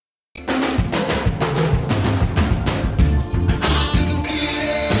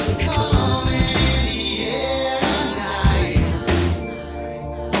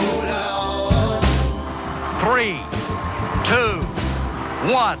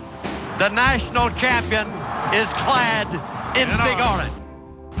The national champion is clad in big orange.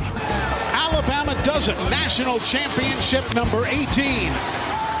 Alabama does it. National championship number 18.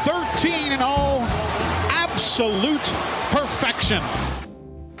 13 and all. Absolute perfection.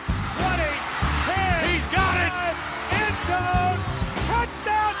 20, 10, he's got it. End zone.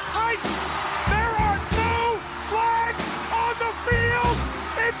 Touchdown Titans. There are no flags on the field.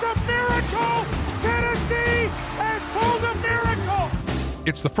 It's a miracle. Tennessee has pulled a miracle.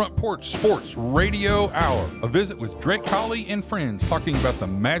 It's the Front Porch Sports Radio Hour, a visit with Drake Colley and friends talking about the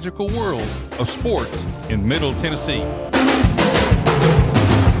magical world of sports in Middle Tennessee.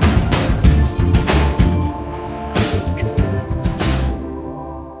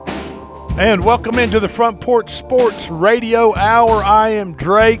 And welcome into the Front Porch Sports Radio Hour. I am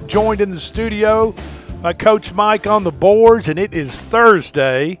Drake, joined in the studio by Coach Mike on the boards, and it is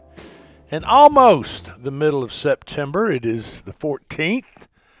Thursday and almost the middle of September. It is the 14th,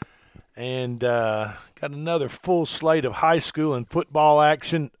 and got another full slate of high school and football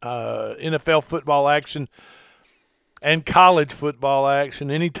action, NFL football action, and college football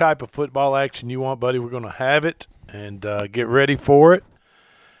action. Any type of football action you want, buddy, we're going to have it, and get ready for it.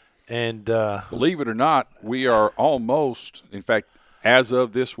 And believe it or not, we are almost, in fact, as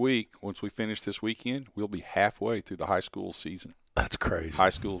of this week, once we finish this weekend, we'll be halfway through the high school season. That's crazy. High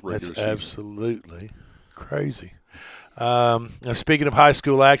school regular season. That's absolutely crazy. Now, speaking of high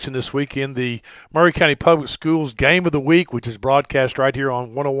school action this weekend, the Maury County Public Schools Game of the Week, which is broadcast right here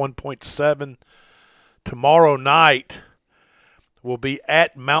on 101.7 tomorrow night, will be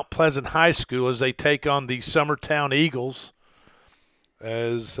at Mount Pleasant High School as they take on the Summertown Eagles.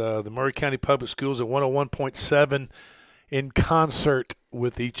 As the Maury County Public Schools at 101.7 in concert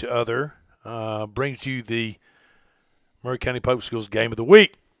with each other brings you the Maury County Public Schools Game of the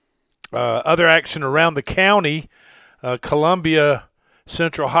Week. Other action around the county, Columbia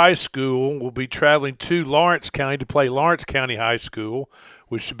Central High School will be traveling to Lawrence County to play Lawrence County High School,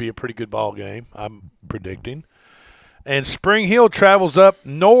 which should be a pretty good ball game, I'm predicting. And Spring Hill travels up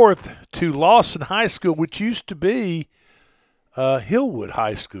north to Lawson High School, which used to be Hillwood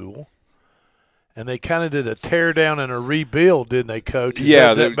High School, and they kind of did a tear down and a rebuild, didn't they, Coach?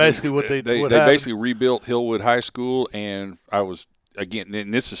 That basically what they basically rebuilt Hillwood High School, and I was again,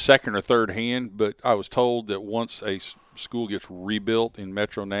 and this is second or third hand, but I was told that once a school gets rebuilt in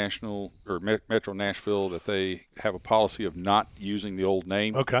Metro Nashville, that they have a policy of not using the old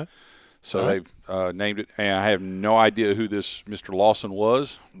name. Okay. So they've named it, and I have no idea who this Mr. Lawson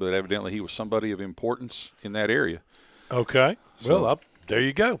was, but evidently he was somebody of importance in that area. Okay. Well, there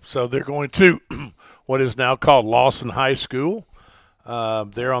you go. So they're going to what is now called Lawson High School.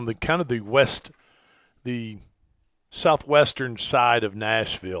 They're on the kind of the southwestern side of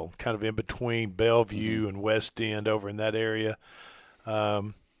Nashville, kind of in between Bellevue and West End, over in that area,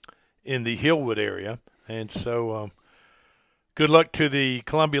 in the Hillwood area. And so good luck to the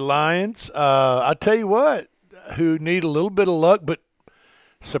Columbia Lions. I tell you what, who need a little bit of luck, but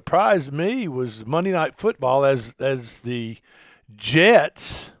surprised me was Monday Night Football as the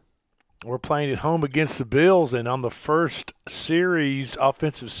Jets were playing at home against the Bills, and on the first series,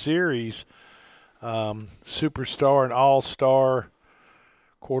 offensive series, superstar and all-star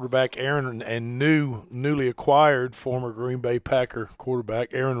quarterback Aaron and newly acquired former Green Bay Packer quarterback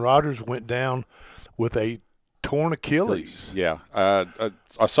Aaron Rodgers went down with a torn Achilles. Yeah,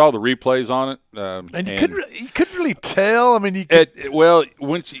 I saw the replays on it, and you couldn't really tell. I mean,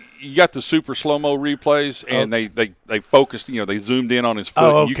 once you got the super slow mo replays, and they focused, they zoomed in on his foot.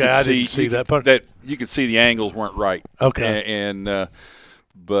 Oh, okay, you could I didn't see that part. You could see the angles weren't right. Okay,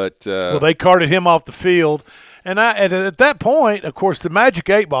 but they carted him off the field, and at that point, of course, the Magic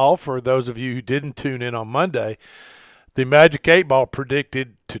 8 Ball. For those of you who didn't tune in on Monday, the Magic 8 Ball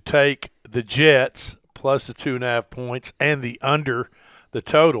predicted to take the Jets plus the 2.5 points and the under the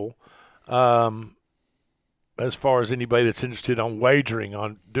total, as far as anybody that's interested on wagering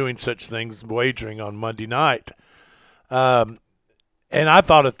on doing such things, wagering on Monday night. And I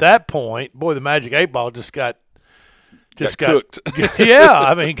thought at that point, boy, the Magic 8 Ball just got cooked. Yeah,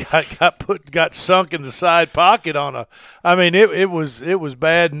 I mean, got sunk in the side pocket on a. I mean, it was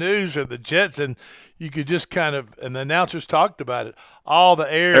bad news for the Jets, and you could just kind of, and the announcers talked about it. All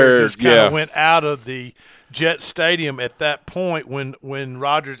the air just kind of went out of the Jet Stadium at that point when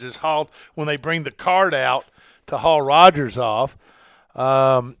Rodgers is hauled, when they bring the cart out to haul Rodgers off.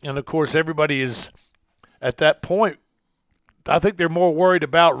 And, of course, everybody is at that point, I think they're more worried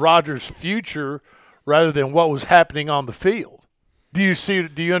about Rodgers' future rather than what was happening on the field. Do you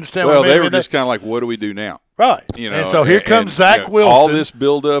understand what I mean? Well, they were just kind of like, what do we do now? Right. And so here comes Zach Wilson. All this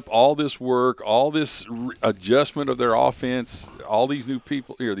buildup, all this work, all this adjustment of their offense, all these new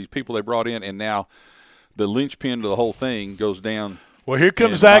people, these people they brought in, and now the linchpin to the whole thing goes down. Well, here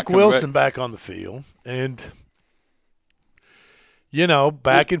comes Zach Wilson back on the field, and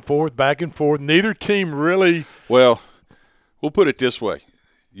back and forth. Neither team really. Well, we'll put it this way: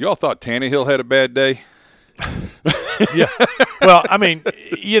 y'all thought Tannehill had a bad day. Yeah. Well, I mean,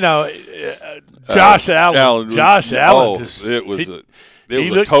 Josh Allen. It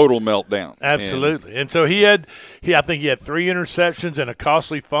was a total meltdown. Absolutely. And so I think he had 3 interceptions and a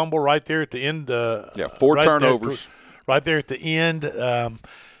costly fumble right there at the end. 4 turnovers. Right there at the end. And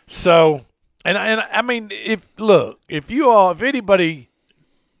I mean, if anybody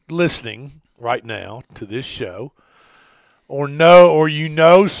listening right now to this show or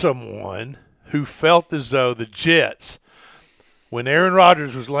someone who felt as though the Jets, when Aaron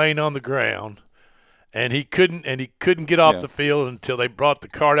Rodgers was laying on the ground and he couldn't get off the field until they brought the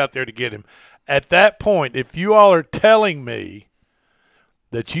cart out there to get him. At that point, if you all are telling me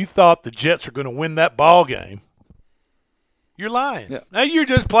that you thought the Jets are going to win that ball game, you're lying. Yeah. Now you're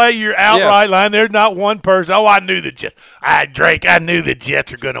just playing. You're outright lying. There's not one person. Oh, I knew the Jets. Drake, I knew the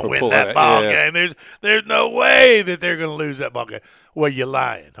Jets are going to win that ball game. There's no way that they're going to lose that ball game. Well, you're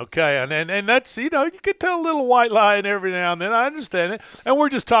lying, okay? And that's you can tell a little white lying every now and then. I understand it. And we're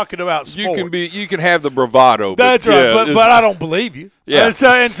just talking about sports. You can have the bravado. That's right. But I don't believe you. Yeah. And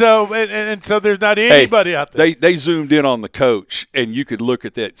so there's not anybody out there. They zoomed in on the coach, and you could look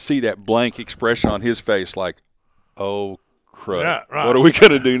at that, see that blank expression on his face, like, oh. Yeah, right. What are we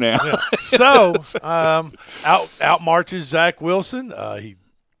going to do now? Yeah. So out marches Zach Wilson. He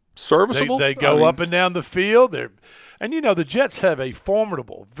serviceable. They go up and down the field. The Jets have a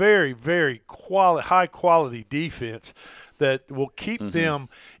formidable, very, very high quality defense that will keep them.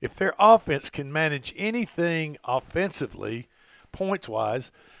 If their offense can manage anything offensively, points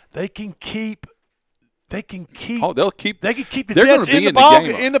wise, they can keep. They can keep the Jets in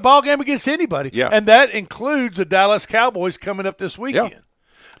the ball game against anybody. Yeah. And that includes the Dallas Cowboys coming up this weekend. Yeah.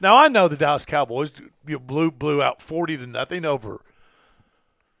 Now I know the Dallas Cowboys blew out 40-0 over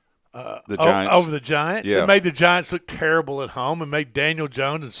the Giants. Over the Giants. Yeah. It made the Giants look terrible at home and made Daniel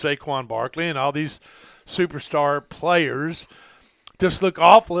Jones and Saquon Barkley and all these superstar players just look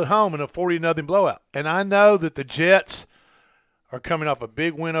awful at home in a 40-0 blowout. And I know that the Jets are coming off a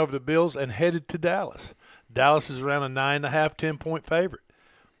big win over the Bills and headed to Dallas. Dallas is around a 9.5, 10-point favorite.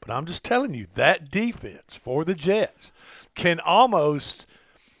 But I'm just telling you, that defense for the Jets can almost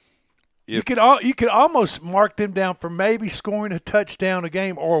you could almost mark them down for maybe scoring a touchdown a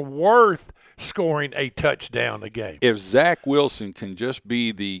game or worth scoring a touchdown a game. If Zach Wilson can just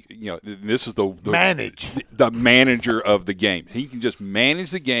be this is the manager of the game. He can just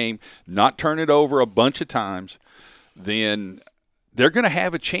manage the game, not turn it over a bunch of times, then they're going to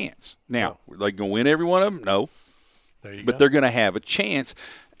have a chance. Now, are they going to win every one of them? No. But they're going to have a chance,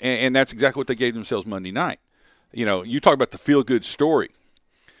 and that's exactly what they gave themselves Monday night. You talk about the feel-good story.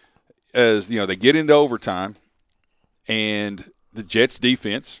 As, they get into overtime, and the Jets'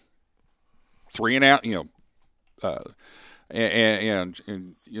 defense, 3 and out,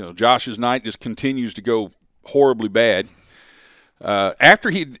 and Josh's night just continues to go horribly bad. After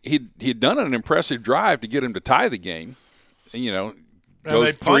he'd done an impressive drive to get him to tie the game, goes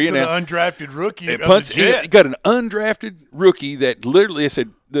they 3 and out. Undrafted rookie. He got an undrafted rookie that literally, they said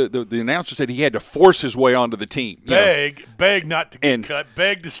the announcer said he had to force his way onto the team. Beg not to get cut,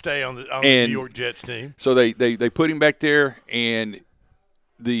 beg to stay on the New York Jets team. So they put him back there, and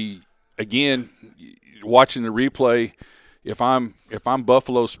watching the replay, if I'm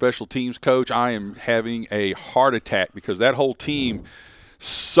Buffalo's special teams coach, I am having a heart attack because that whole team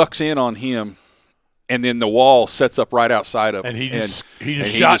sucks in on him. And then the wall sets up right outside of him. And he just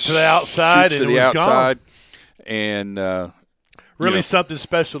shot to the outside and it was gone. And really something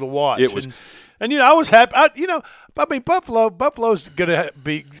special to watch. It was, and I was happy. Buffalo's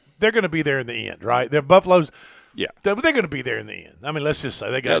they're going to be there in the end, right? They're going to be there in the end. I mean, let's just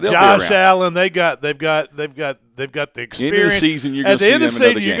say they got Josh Allen. They've got the experience. End of the season, you're going to see them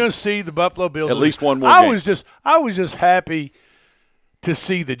another game. You're going to see the Buffalo Bills at least one more game. I was just happy to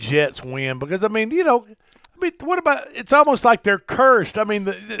see the Jets win because what about? It's almost like they're cursed. I mean,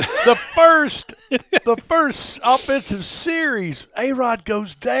 the first offensive series, A-Rod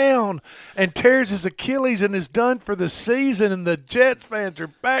goes down and tears his Achilles and is done for the season, and the Jets fans are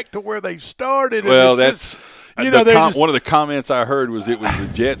back to where they started. Well, that's one of the comments I heard was it was the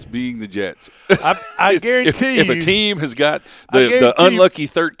Jets being the Jets. I guarantee if a team has got the unlucky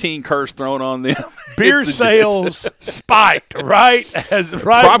 13 curse thrown on them, beer sales spiked, right?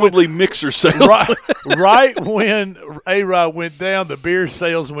 Probably mixer sales. Right when A-Rod went down, the beer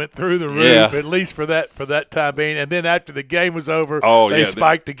sales went through the roof, at least for that time being. And then after the game was over, they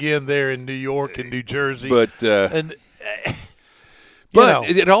spiked again there in New York and New Jersey. But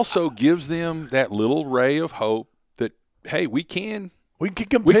it also gives them that little ray of hope that, hey, we can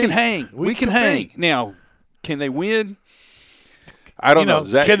compete. We can hang. We can hang. Now, can they win? I don't know.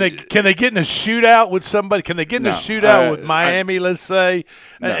 Can they get in a shootout with somebody? Can they get in a shootout with Miami, let's say,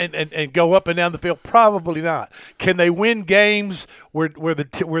 and go up and down the field? Probably not. Can they win games where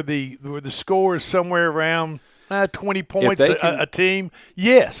the score is somewhere around 20 points a team?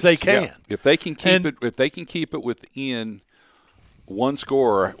 Yes, they can. Yeah. If they can keep it within one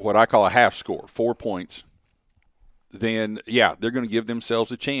score, what I call a half score, 4 points, then they're going to give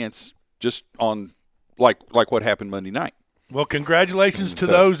themselves a chance just on like what happened Monday night. Well, congratulations to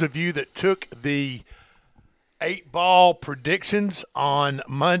those of you that took the 8-ball predictions on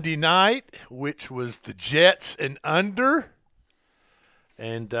Monday night, which was the Jets and under.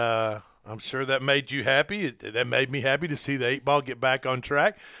 And I'm sure that made you happy. That made me happy to see the 8-ball get back on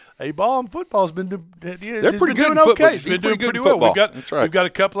track. 8-ball in football has been they're pretty good doing in okay. football. It's been doing pretty well. That's right. We've got a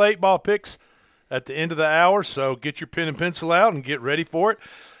couple of 8-ball picks at the end of the hour, so get your pen and pencil out and get ready for it.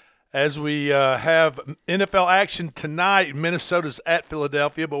 As we have NFL action tonight, Minnesota's at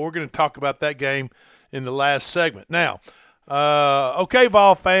Philadelphia, but we're going to talk about that game in the last segment. Now, okay,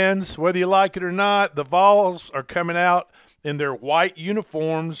 Vol fans, whether you like it or not, the Vols are coming out in their white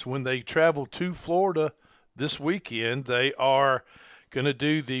uniforms when they travel to Florida this weekend. They are going to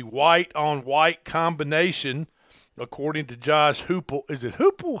do the white-on-white combination, according to Josh Hoople. Is it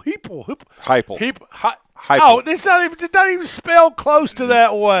Hoople? Heupel. Oh, it's not even spelled close to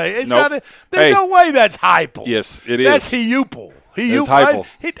that way. It's nope. There's no way that's Heupel. Yes, it is. That's Heupel. It's Heupel.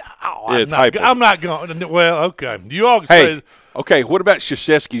 It's Heupel. I'm not going. Well, okay. You all say. Okay. What about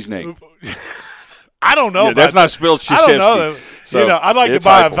Krzyzewski's name? I don't know. That's not spelled Krzyzewski. I don't know. So I'd like to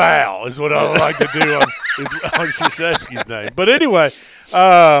buy Heupel. a vowel. Is what I would like to do on Krzyzewski's name. But anyway,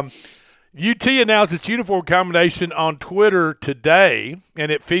 UT announced its uniform combination on Twitter today,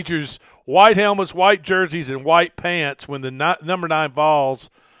 and it features white helmets, white jerseys, and white pants when the number 9 Vols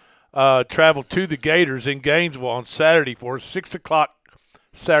travel to the Gators in Gainesville on Saturday for a 6 o'clock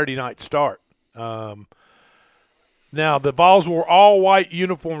Saturday night start. Now, the Vols wore all white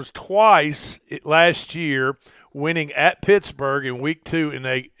uniforms twice last year, winning at Pittsburgh in Week 2 in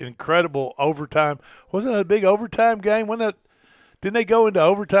an incredible overtime. Wasn't it a big overtime game? Didn't they go into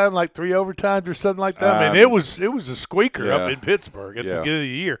overtime, like 3 overtimes or something like that? I mean, it was a squeaker up in Pittsburgh at the beginning of the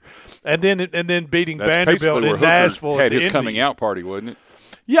year, and then beating Vanderbilt in Nashville. Had his coming out party, wasn't it?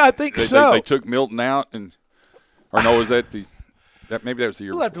 Yeah, I think so. They took Milton out, was that maybe that was the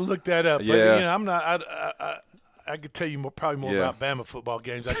year? We'll have to look that up. Yeah, but, I'm not. I could tell you probably more about Bama football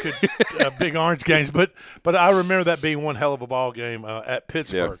games. I could big orange games, but I remember that being one hell of a ball game at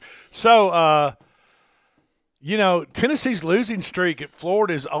Pittsburgh. Yeah. So. Tennessee's losing streak at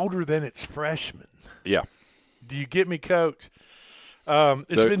Florida is older than its freshmen. Yeah. Do you get me, Coach?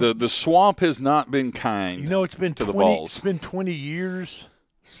 The swamp has not been kind. It's been to the Vols. It's been 20 years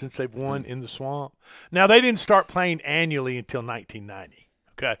since they've won in the swamp. Now, they didn't start playing annually until 1990.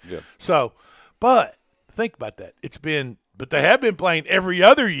 Okay. Yeah. So, but think about that. But they have been playing every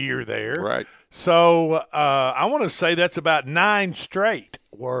other year there. Right. So I want to say that's about 9 straight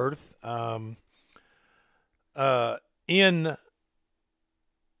worth. In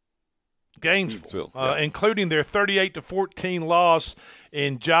Gainesville, including their 38-14 loss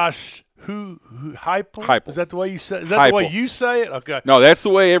in Josh Heupel. Is that the way you say? Is that the way you say it? Okay. No, that's the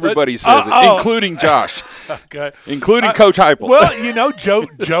way everybody says it, including Josh. Okay. Including Coach Heupel. Well, Joe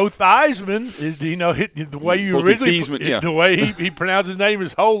Theismann is the way you originally the way he pronounced his name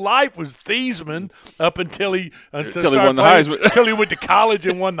his whole life was Theismann up until he won the Heisman. Until he went to college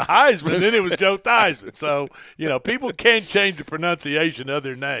and won the Heisman, then it was Joe Theismann. So people can change the pronunciation of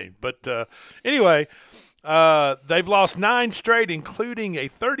their name, but anyway. They've lost 9 straight, including a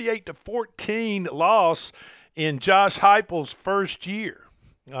 38-14 loss in Josh Heupel's first year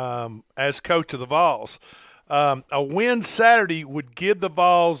as coach of the Vols. A win Saturday would give the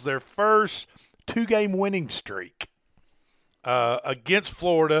Vols their first 2-game winning streak against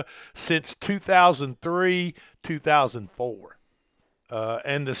Florida since 2003-2004,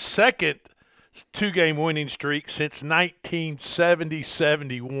 and the second 2-game winning streak since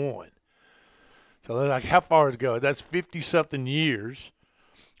 1970-71. So, how far does it go? That's 50-something years.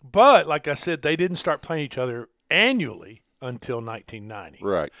 But, like I said, they didn't start playing each other annually until 1990.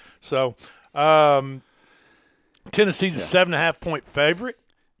 Right. So, Tennessee's a 7.5-point favorite,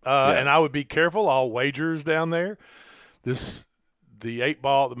 and I would be careful. All wagers down there. The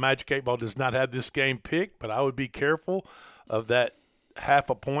Magic 8 Ball does not have this game picked, but I would be careful of that half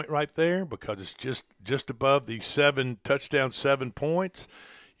a point right there because it's just above the 7 points.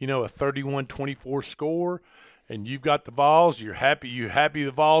 A 31-24 score, and you've got the Vols. You're happy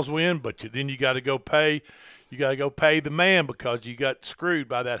the Vols win, but then you got to go pay. You got to go pay the man because you got screwed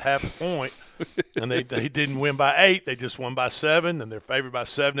by that half a point, and they didn't win by 8. They just won by 7, and they're favored by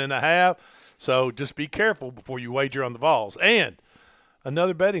 7.5. So just be careful before you wager on the Vols. And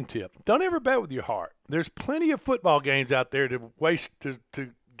another betting tip: don't ever bet with your heart. There's plenty of football games out there to waste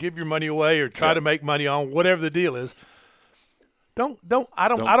to give your money away or try to make money on, whatever the deal is. I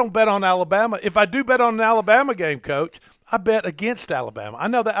don't bet on Alabama. If I do bet on an Alabama game, Coach, I bet against Alabama. I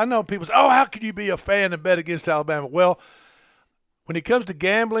know people say, how could you be a fan and bet against Alabama? Well, when it comes to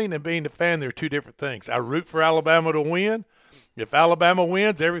gambling and being a fan, they're two different things. I root for Alabama to win. If Alabama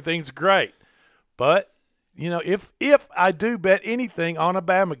wins, everything's great. But, if I do bet anything on a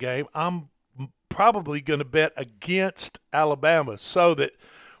Bama game, I'm probably going to bet against Alabama so that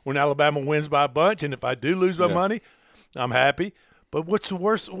when Alabama wins by a bunch, and if I do lose my money, I'm happy. But what's the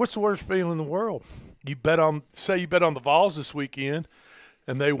worst feeling in the world? You bet on the Vols this weekend,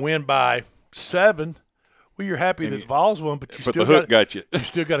 and they win by 7. Well, you're happy that the Vols won, but the hook got you. You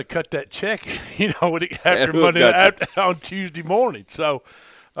still got to cut that check, after Monday on Tuesday morning. So,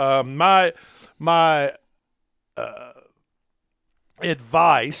 my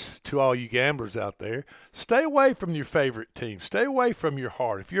advice to all you gamblers out there: stay away from your favorite team. Stay away from your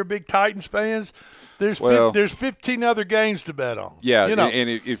heart. If you're a big Titans fans, there's 15 other games to bet on. Yeah, and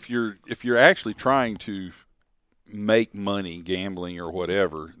if you're actually trying to make money gambling or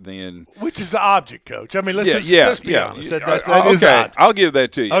whatever, then which is the object, Coach. I mean, let's be honest. That is okay. I'll give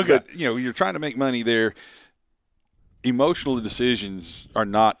that to you. Okay. But you're trying to make money there. Emotional decisions are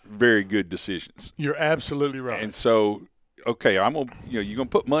not very good decisions. You're absolutely right. And so, okay, you're gonna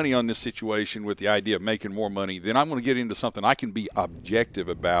put money on this situation with the idea of making more money. Then I'm gonna get into something I can be objective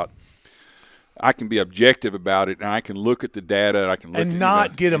about. It, and I can look at the data. And I can look and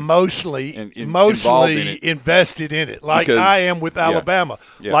not get emotionally invested in it, like because, I am with Alabama,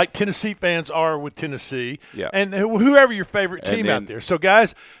 like Tennessee fans are with Tennessee, and whoever your favorite team out there. So,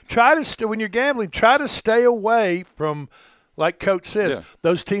 guys, when you're gambling, try to stay away from, like Coach says,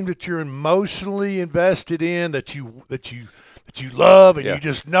 those teams that you're emotionally invested in, that you love, and you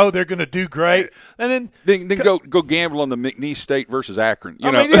just know they're going to do great, and then go gamble on the McNeese State versus Akron.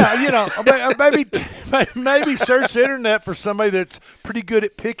 Maybe search the internet for somebody that's pretty good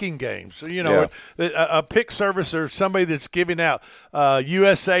at picking games. A pick service or somebody that's giving out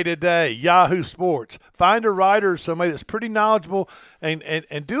USA Today, Yahoo Sports. Find a writer or somebody that's pretty knowledgeable,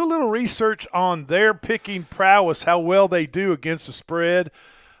 and do a little research on their picking prowess, how well they do against the spread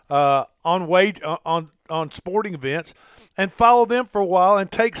on sporting events. And follow them for a while and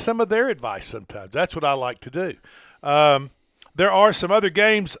take some of their advice sometimes. That's what I like to do. There are some other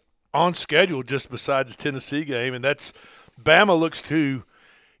games on schedule just besides the Tennessee game, and that's Bama looks to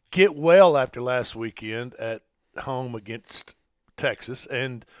get well after last weekend at home against Texas.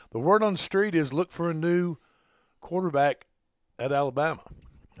 And the word on the street is look for a new quarterback at Alabama.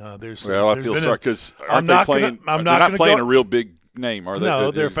 I feel sorry because they're not playing a real big name, are they?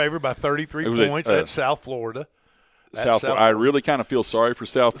 No, they're favored by 33 points at South Florida. I really kind of feel sorry for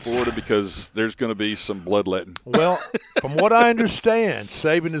South Florida because there's going to be some bloodletting. Well, from what I understand,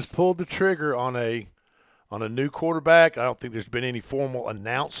 Saban has pulled the trigger on a new quarterback. I don't think there's been any formal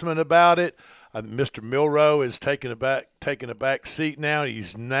announcement about it. Mr. Milroe is taking a back seat now.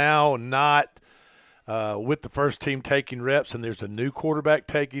 He's now not with the first team taking reps, and there's a new quarterback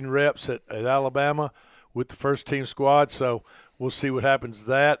taking reps at Alabama with the first team squad. So we'll see what happens to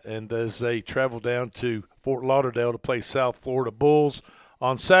that. And as they travel down to Fort Lauderdale to play South Florida Bulls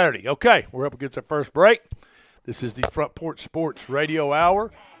on Saturday. Okay, we're up against our first break. This is the Front Porch Sports Radio Hour.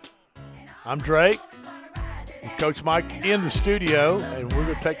 I'm Drake with Coach Mike in the studio, and we're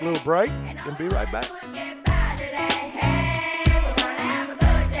going to take a little break and be right back.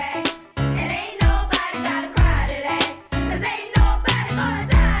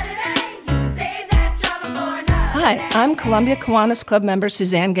 Hi, I'm Columbia Kiwanis Club member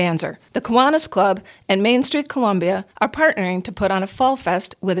Suzanne Ganser. The Kiwanis Club and Main Street Columbia are partnering to put on a Fall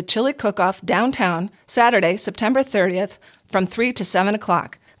Fest with a chili cook-off downtown Saturday, September 30th from 3 to 7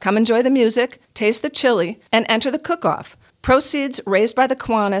 o'clock. Come enjoy the music, taste the chili, and enter the cook-off. Proceeds raised by the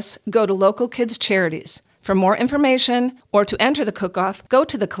Kiwanis go to local kids' charities. For more information or to enter the cook-off, go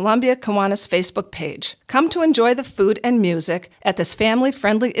to the Columbia Kiwanis Facebook page. Come to enjoy the food and music at this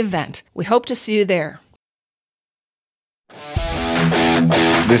family-friendly event. We hope to see you there.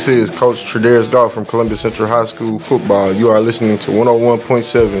 This is Coach Tredaris Goff from Columbia Central High School football. You are listening to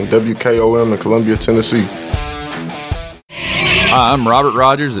 101.7 WKOM in Columbia, Tennessee. Hi, I'm Robert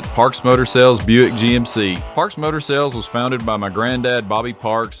Rogers at Parks Motor Sales Buick GMC. Parks Motor Sales was founded by my granddad, Bobby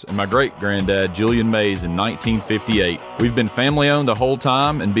Parks, and my great-granddad, Julian Mays, in 1958. We've been family-owned the whole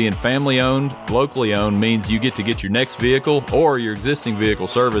time, and being family-owned, locally-owned means you get to get your next vehicle or your existing vehicle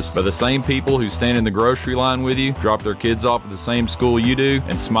serviced by the same people who stand in the grocery line with you, drop their kids off at the same school you do,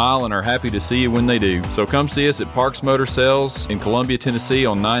 and smile and are happy to see you when they do. So come see us at Parks Motor Sales in Columbia, Tennessee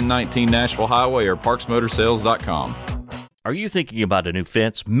on 919 Nashville Highway or parksmotorsales.com. Are you thinking about a new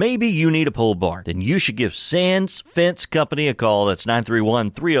fence? Maybe you need a pole barn. Then you should give Sands Fence Company a call. That's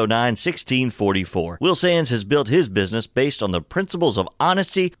 931-309-1644. Will Sands has built his business based on the principles of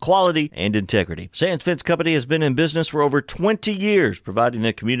honesty, quality, and integrity. Sands Fence Company has been in business for over 20 years, providing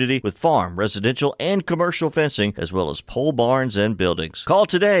the community with farm, residential, and commercial fencing, as well as pole barns and buildings. Call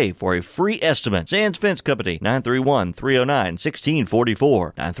today for a free estimate. Sands Fence Company,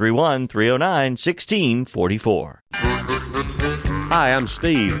 931-309-1644. 931-309-1644. Hi, I'm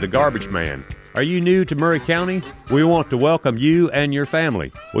Steve, the Garbage Man. Are you new to Maury County? We want to welcome you and your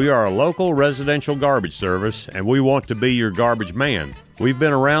family. We are a local residential garbage service, and we want to be your garbage man. We've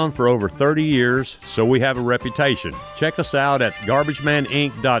been around for over 30 years, so we have a reputation. Check us out at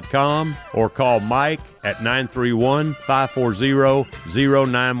garbagemaninc.com or call Mike at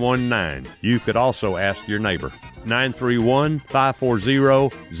 931-540-0919. You could also ask your neighbor.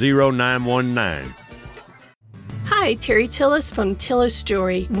 931-540-0919. Hi, Terry Tillis from Tillis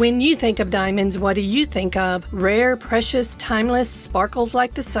Jewelry. When you think of diamonds, what do you think of? Rare, precious, timeless, sparkles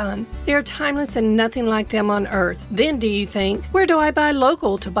like the sun. They are timeless and nothing like them on earth. Then do you think, where do I buy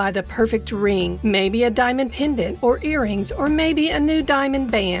local to buy the perfect ring? Maybe a diamond pendant or earrings or maybe a new diamond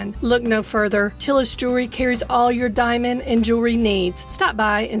band. Look no further. Tillis Jewelry carries all your diamond and jewelry needs. Stop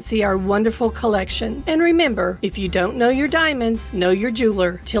by and see our wonderful collection. And remember, if you don't know your diamonds, know your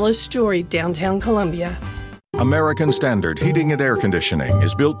jeweler. Tillis Jewelry, downtown Columbia. American Standard Heating and Air Conditioning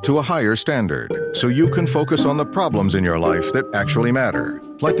is built to a higher standard, so you can focus on the problems in your life that actually matter,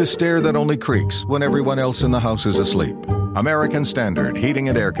 like the stair that only creaks when everyone else in the house is asleep. American Standard Heating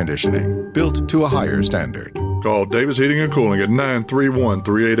and Air Conditioning, built to a higher standard. Call Davis Heating and Cooling at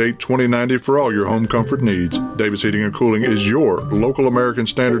 931-388-2090 for all your home comfort needs. Davis Heating and Cooling is your local American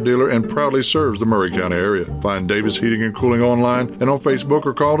Standard dealer and proudly serves the Maury County area. Find Davis Heating and Cooling online and on Facebook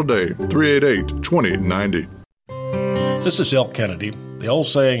or call today, 388-2090. This is Elk Kennedy. The old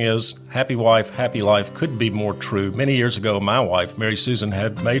saying is, happy wife, happy life couldn't be more true. Many years ago, my wife, Mary Susan,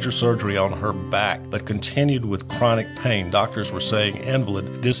 had major surgery on her back, but continued with chronic pain. Doctors were saying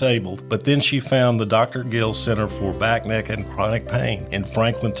invalid, disabled. But then she found the Dr. Gill Center for Back, Neck, and Chronic Pain in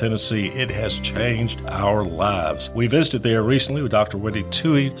Franklin, Tennessee. It has changed our lives. We visited there recently with Dr. Wendy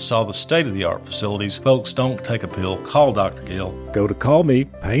Toohey, saw the state-of-the-art facilities. Folks, don't take a pill. Call Dr. Gill. Go to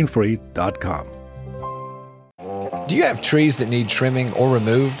callmepainfree.com. Do you have trees that need trimming or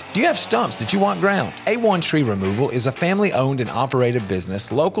removed? Do you have stumps that you want ground? A1 Tree Removal is a family-owned and operated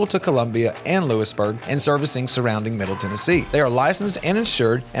business local to Columbia and Lewisburg and servicing surrounding Middle Tennessee. They are licensed and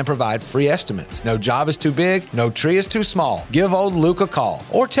insured and provide free estimates. No job is too big, no tree is too small. Give old Luke a call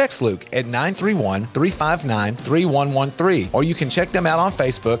or text Luke at 931-359-3113, or you can check them out on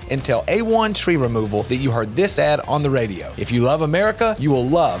Facebook and tell A1 Tree Removal that you heard this ad on the radio. If you love America, you will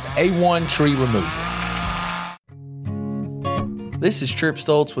love A1 Tree Removal. This is Trip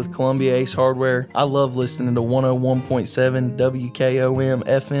Stoltz with Columbia Ace Hardware. I love listening to 101.7 WKOM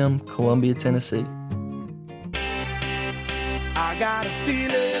FM, Columbia, Tennessee. I got a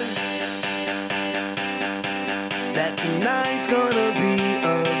feeling that tonight's gonna be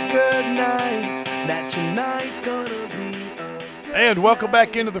a good night. That tonight's gonna be a And welcome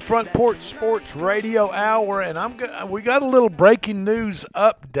back into the Front Porch Sports Radio Hour. And we got a little breaking news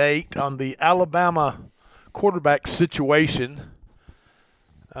update on the Alabama quarterback situation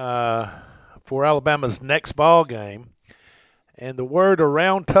for Alabama's next ball game. And the word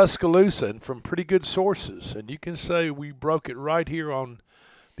around Tuscaloosa and from pretty good sources, and you can say we broke it right here on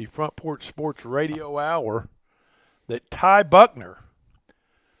the Front Porch Sports Radio Hour, that Ty Buckner,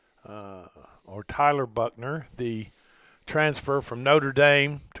 or Tyler Buckner, the transfer from Notre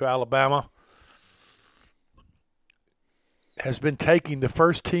Dame to Alabama, has been taking the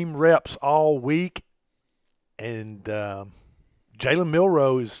first team reps all week, and Jalen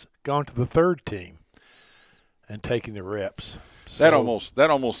Milroe has gone to the third team and taking the reps. So, that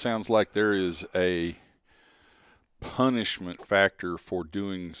almost sounds like there is a punishment factor for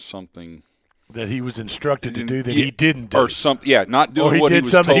doing something that he was instructed to do that he didn't do. Or something, not doing what he did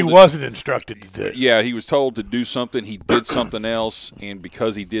was something told he wasn't instructed to do. Yeah, he was told to do something. He did something else, and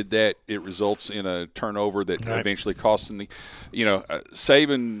because he did that, it results in a turnover that eventually costs him the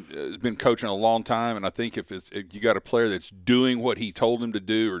Saban has been coaching a long time, and I think if you got a player that's doing what he told him to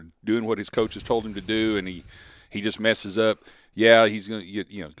do or doing what his coaches told him to do, and he just messes up, he's going to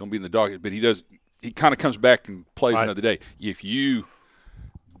get, going to be in the dog. But he kind of comes back and plays another day. If you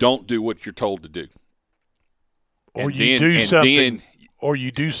don't do what you're told to do, or you do something.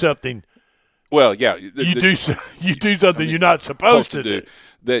 Well, yeah, you do something you're not supposed to do.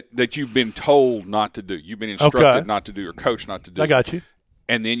 That you've been told not to do. You've been instructed not to do or coached not to do. I got you.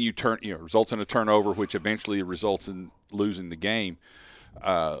 And then you results in a turnover, which eventually results in losing the game.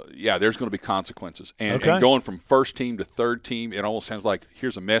 There's going to be consequences. And going from first team to third team, it almost sounds like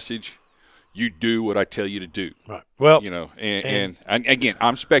here's a message. You do what I tell you to do. Right. Well, and again,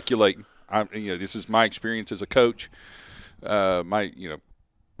 I'm speculating. This is my experience as a coach. My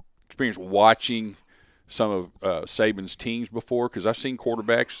experience watching some of Saban's teams before, because I've seen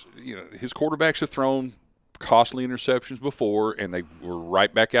quarterbacks. His quarterbacks have thrown costly interceptions before, and they were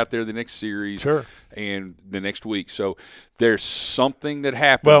right back out there the next series and the next week. So there's something that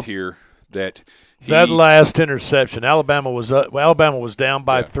happened here that. That last interception, Alabama was down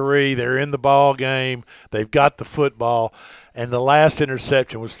by 3. They're in the ball game. They've got the football, and the last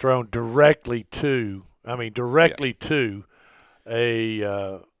interception was thrown directly to a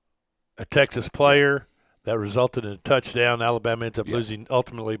Texas player that resulted in a touchdown. Alabama ends up losing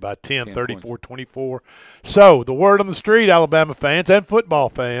ultimately by 10, 34-24. So the word on the street, Alabama fans and football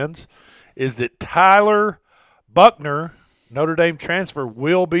fans, is that Tyler Buckner, Notre Dame transfer,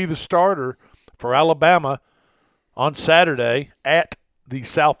 will be the starter for Alabama on Saturday at the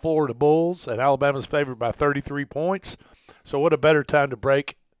South Florida Bulls, and Alabama's favored by 33 points. So what a better time to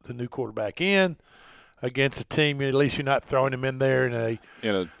break the new quarterback in against a team. At least you're not throwing him in there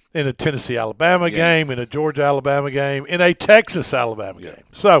in a Tennessee-Alabama game, in a Georgia-Alabama game, in a Texas-Alabama game.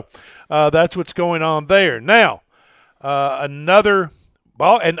 So that's what's going on there. Now, another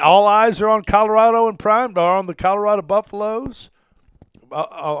ball, and all eyes are on Colorado and Prime, or on the Colorado Buffaloes.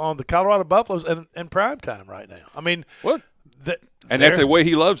 On the Colorado Buffaloes and prime time right now. I mean, and that's the way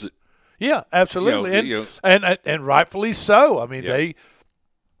he loves it. Yeah, absolutely, and rightfully so. I mean,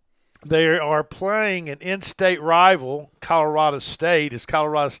 they are playing an in-state rival, Colorado State, as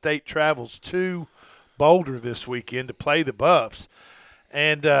Colorado State travels to Boulder this weekend to play the Buffs,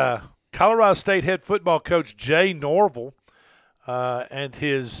 and Colorado State head football coach Jay Norvell and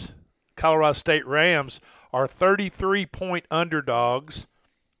his Colorado State Rams are 33-point underdogs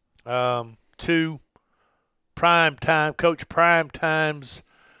to Coach Primetime's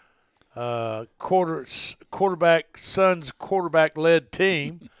quarterback-led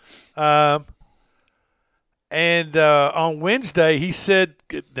team. And on Wednesday, he said,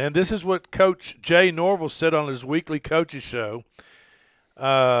 and this is what Coach Jay Norvell said on his weekly coaches show,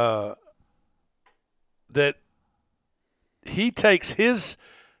 that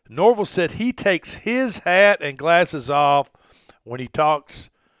Norvell said he takes his hat and glasses off when he talks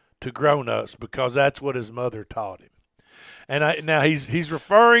to grown-ups because that's what his mother taught him. And now he's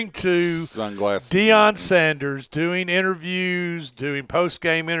referring to sunglasses. Deion Sanders doing interviews, doing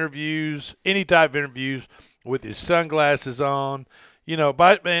post-game interviews, any type of interviews with his sunglasses on, and a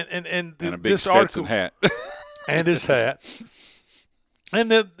big Stetson hat. And his hat.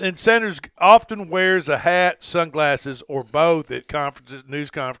 And Sanders often wears a hat, sunglasses, or both at conferences,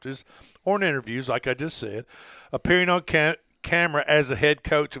 news conferences, or in interviews, like I just said, appearing on camera as the head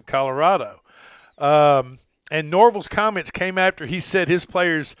coach of Colorado. And Norvell's comments came after he said his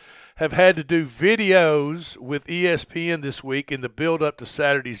players have had to do videos with ESPN this week in the build-up to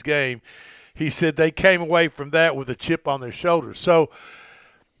Saturday's game. He said they came away from that with a chip on their shoulders. So,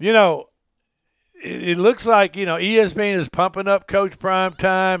 it looks like, ESPN is pumping up Coach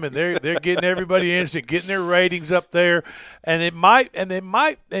Primetime, and they're getting everybody interested, getting their ratings up there. And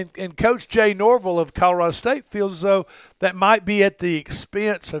Coach Jay Norvell of Colorado State feels as though that might be at the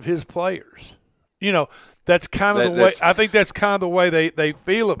expense of his players. That's kind of the way – I think that's kind of the way they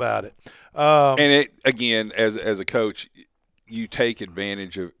feel about it. And it, again, as a coach, you take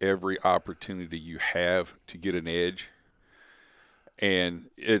advantage of every opportunity you have to get an edge. And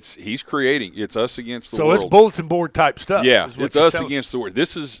he's creating. It's us against the world. So it's bulletin board type stuff. Yeah, it's us against the world.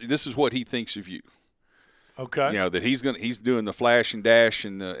 This is what he thinks of you. Okay. That he's doing the flash and dash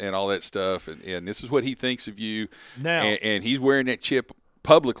and all that stuff, and this is what he thinks of you. Now, and he's wearing that chip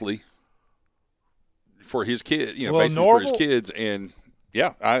publicly for his kid. Norvell, basically for his kids. And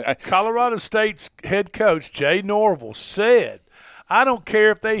Yeah. Colorado State's head coach, Jay Norville, said, I don't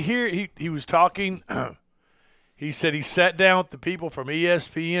care if they hear – he was talking he said he sat down with the people from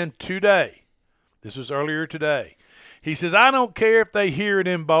ESPN today. This was earlier today. He says, I don't care if they hear it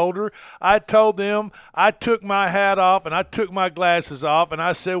in Boulder. I told them I took my hat off and I took my glasses off, and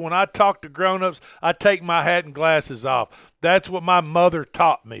I said when I talk to grown-ups, I take my hat and glasses off. That's what my mother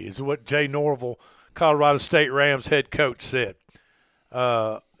taught me, is what Jay Norville, Colorado State Rams head coach, said.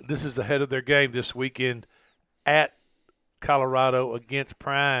 This is ahead of their game this weekend at Colorado against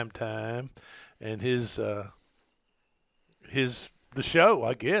Prime Time, and the show,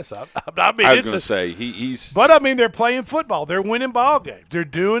 I guess. I mean, I was going to say he's. But I mean, they're playing football. They're winning ball games. They're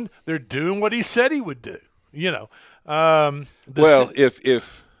doing what he said he would do. Well,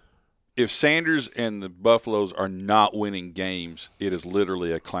 if Sanders and the Buffaloes are not winning games, it is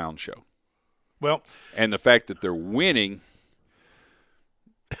literally a clown show. Well, and the fact that they're winning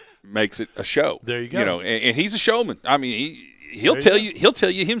makes it a show. There you go. And he's a showman. I mean, he'll tell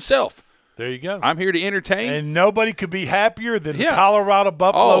you himself. There you go. I'm here to entertain. And nobody could be happier than the Colorado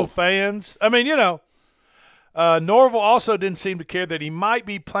Buffalo fans. I mean, Norville also didn't seem to care that he might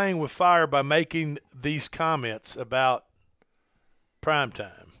be playing with fire by making these comments about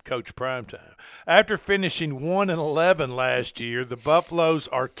Primetime, Coach Primetime. After finishing 1-11 last year, the Buffaloes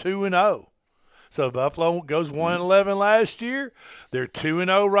are 2-0. So Buffalo goes 1-11 last year. They're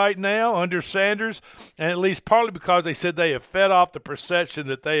 2-0 right now under Sanders, and at least partly because they said they have fed off the perception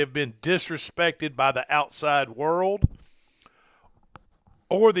that they have been disrespected by the outside world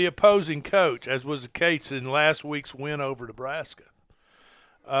or the opposing coach, as was the case in last week's win over Nebraska.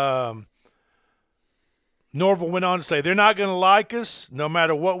 Norville went on to say, they're not going to like us no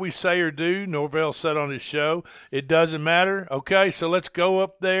matter what we say or do. Norvell said on his show, it doesn't matter. Okay, so let's go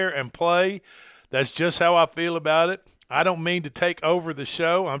up there and play. That's just how I feel about it. I don't mean to take over the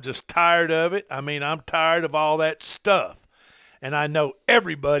show. I'm just tired of it. I mean, I'm tired of all that stuff. And I know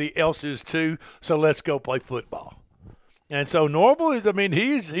everybody else is too, so let's go play football. And so Norville is, I mean,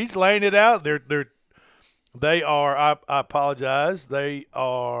 he's laying it out. They are, I apologize, they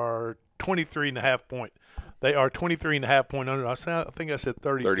are 23.5 point. They are 23.5 point under. I think I said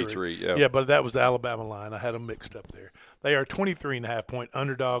 33. 33, yeah. Yeah, but that was the Alabama line. I had them mixed up there. They are 23.5 point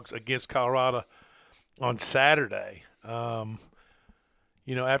underdogs against Colorado on Saturday. After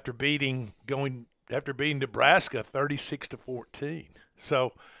beating Nebraska 36-14.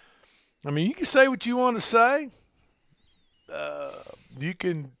 So, I mean, you can say what you want to say. You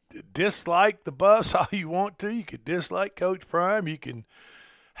can dislike the Buffs all you want to. You can dislike Coach Prime. You can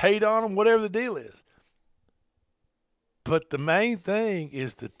hate on them, whatever the deal is. But the main thing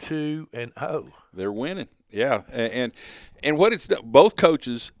is the 2-0. They're winning, yeah. And what it's done, both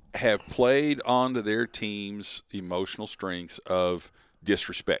coaches have played onto their team's emotional strengths of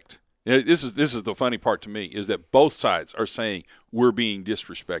disrespect. This is the funny part to me, is that both sides are saying we're being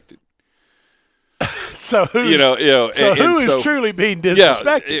disrespected. So who is truly being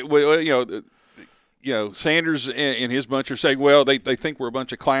disrespected? Sanders and his bunch are saying, well, they think we're a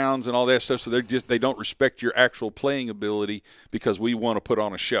bunch of clowns and all that stuff, so they don't respect your actual playing ability because we want to put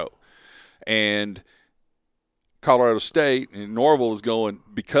on a show. And Colorado State and Norville is going,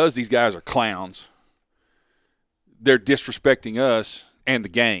 because these guys are clowns, they're disrespecting us and the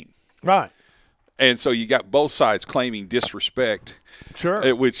game. Right. And so you got both sides claiming disrespect.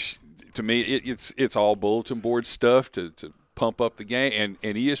 Sure. Which to me it's all bulletin board stuff to pump up the game,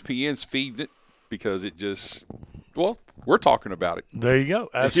 and ESPN's feeding it. Because it just, we're talking about it. There you go.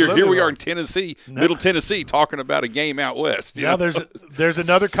 Absolutely. Here we are in Tennessee, Middle Tennessee, talking about a game out west. Now there's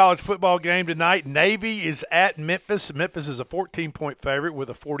another college football game tonight. Navy is at Memphis. Memphis is a 14-point favorite with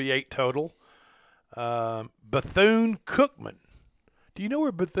a 48 total. Bethune-Cookman. Do you know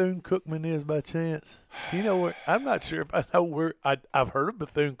where Bethune-Cookman is by chance? Do you know where? I'm not sure if I know where. I've heard of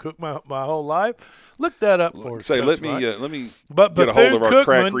Bethune-Cookman my whole life. Look that up for us. Let me get a hold of our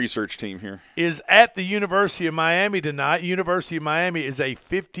crack research team here. Is at the University of Miami tonight. University of Miami is a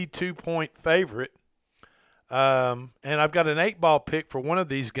 52-point favorite. And I've got an 8-ball pick for one of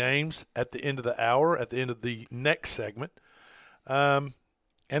these games at the end of the hour, at the end of the next segment. And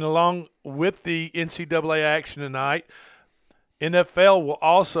along with the NCAA action tonight, NFL will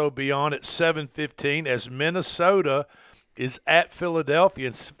also be on at 7:15 as Minnesota is at Philadelphia.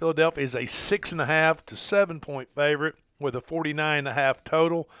 And Philadelphia is a 6.5 to 7-point favorite with a 49.5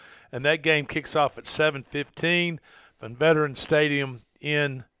 total. And that game kicks off at 7:15 from Veterans Stadium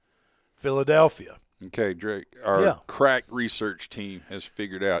in Philadelphia. Okay, Drake, our crack research team has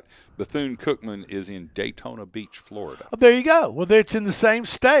figured out Bethune-Cookman is in Daytona Beach, Florida. Oh, there you go. Well, it's in the same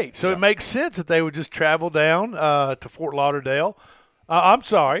state, so it makes sense that they would just travel down to Fort Lauderdale I'm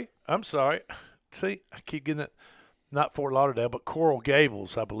sorry. See, I keep getting it. Not Fort Lauderdale, but Coral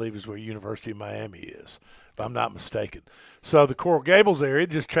Gables, I believe, is where University of Miami is, if I'm not mistaken. So the Coral Gables area,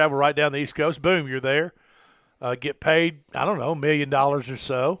 just travel right down the East Coast. Boom, you're there. Get paid, I don't know, $1 million or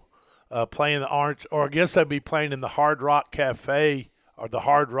so, playing the Orange, or I guess I'd be playing in the Hard Rock Cafe or the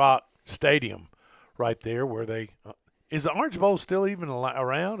Hard Rock Stadium right there where they is the Orange Bowl still even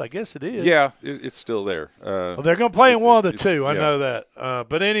around? I guess it is. Yeah, it's still there. Well, they're going to play in one of the two. I know that.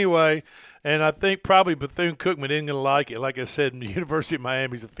 But anyway, and I think probably Bethune-Cookman isn't going to like it. Like I said, the University of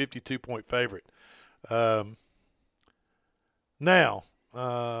Miami's a 52-point favorite. Now,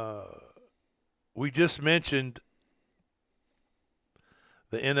 we just mentioned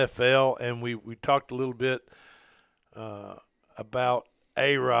the NFL, and we talked a little bit about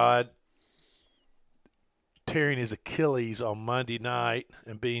A-Rod tearing his Achilles on Monday night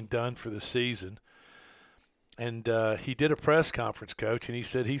and being done for the season. And he did a press conference, Coach, and he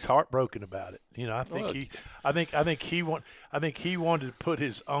said he's heartbroken about it. You know, I think he wanted to put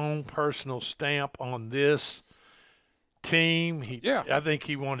his own personal stamp on this team. I think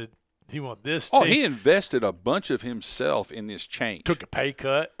he wanted this team. Oh, he invested a bunch of himself in this change. Took a pay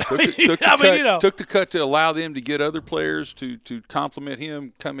cut. Took the cut to allow them to get other players to complement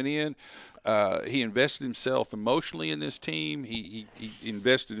him coming in. He invested himself emotionally in this team. He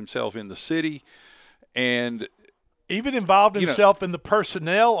invested himself in the city, and even involved himself in the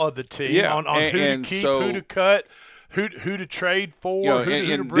personnel of the team on who to keep, who to cut, who to trade for,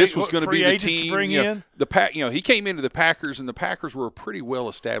 who to bring, this was going to be the team. To bring in. He came into the Packers, and the Packers were a pretty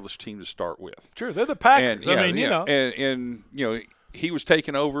well-established team to start with. Sure, they're the Packers. And he was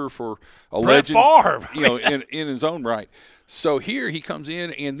taking over for a legend, Favre. in his own right. So here he comes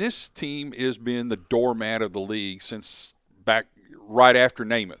in, and this team has been the doormat of the league since back right after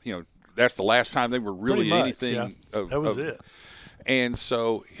Namath. That's the last time they were really anything. Yeah. That was it. And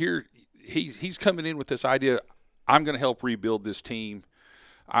so here he's coming in with this idea, I'm going to help rebuild this team.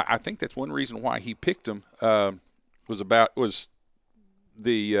 I think that's one reason why he picked him was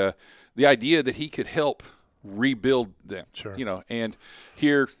the idea that he could help rebuild them. Sure. And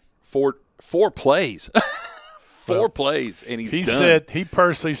here four plays. Four plays, and he's done. He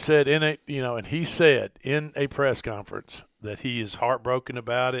personally said in a press conference that he is heartbroken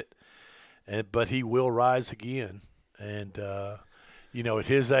about it, but he will rise again. And at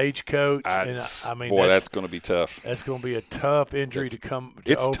his age, Coach, that's going to be tough. That's going to be a tough injury to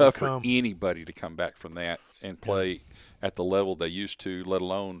overcome. Tough for anybody to come back from that and play at the level they used to, let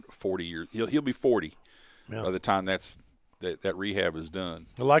alone 40 years. He'll be 40 by the time that rehab is done.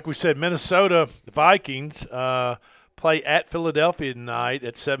 Like we said, Minnesota Vikings play at Philadelphia tonight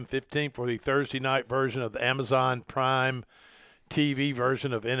at 7:15 for the Thursday night version of the Amazon Prime TV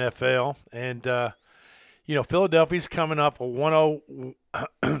version of NFL. And Philadelphia's coming off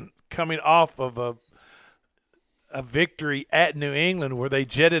a victory at New England where they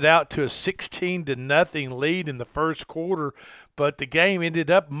jetted out to a 16-0 lead in the first quarter, but the game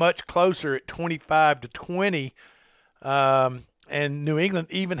ended up much closer at 25-20. And New England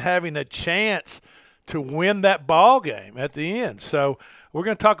even having a chance to win that ball game at the end. So we're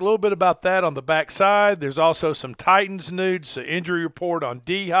going to talk a little bit about that on the backside. There's also some Titans news, an injury report on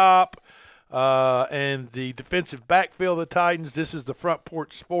D-Hop and the defensive backfield of the Titans. This is the Front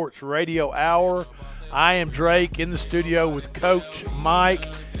Porch Sports Radio Hour. I am Drake in the studio with Coach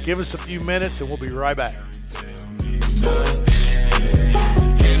Mike. Give us a few minutes and we'll be right back.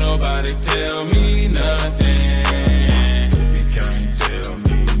 Can't nobody tell me nothing.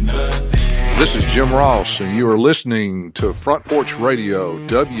 This is Jim Ross, and you are listening to Front Porch Radio,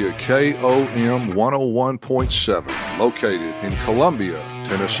 WKOM 101.7, located in Columbia,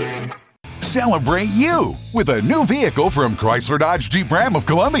 Tennessee. Celebrate you with a new vehicle from Chrysler Dodge Jeep Ram of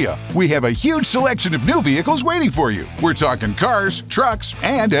Columbia. We have a huge selection of new vehicles waiting for you. We're talking cars, trucks,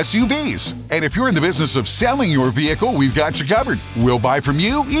 and SUVs. And if you're in the business of selling your vehicle, we've got you covered. We'll buy from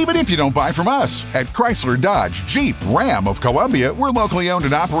you even if you don't buy from us. At Chrysler Dodge Jeep Ram of Columbia, we're locally owned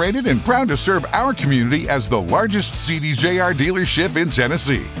and operated and proud to serve our community as the largest CDJR dealership in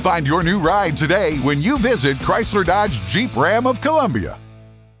Tennessee. Find your new ride today when you visit Chrysler Dodge Jeep Ram of Columbia.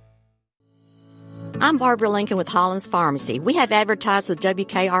 I'm Barbara Lincoln with Hollins Pharmacy. We have advertised with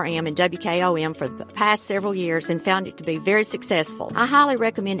WKRM and WKOM for the past several years and found it to be very successful. I highly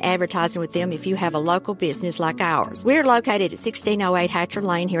recommend advertising with them if you have a local business like ours. We're located at 1608 Hatcher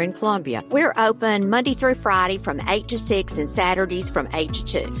Lane here in Columbia. We're open Monday through Friday from 8 to 6 and Saturdays from 8 to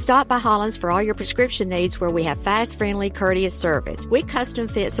 2. Stop by Hollins for all your prescription needs where we have fast, friendly, courteous service. We custom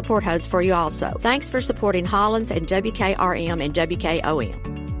fit support hose for you also. Thanks for supporting Hollins and WKRM and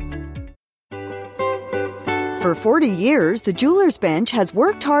WKOM. For 40 years, the Jeweler's Bench has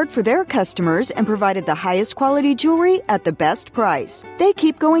worked hard for their customers and provided the highest quality jewelry at the best price. They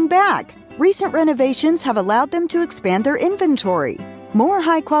keep going back. Recent renovations have allowed them to expand their inventory. More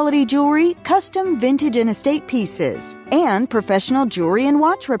high-quality jewelry, custom vintage and estate pieces, and professional jewelry and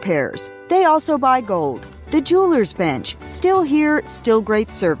watch repairs. They also buy gold. The Jeweler's Bench. Still here, still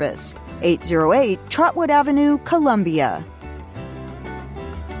great service. 808 Trotwood Avenue, Columbia.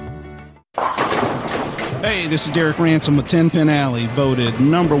 Hey, this is Derek Ransom with 10 Pin Alley, voted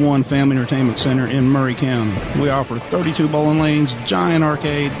 #1 family entertainment center in Murray County. We offer 32 bowling lanes, giant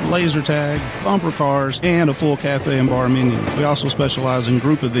arcade, laser tag, bumper cars, and a full cafe and bar menu. We also specialize in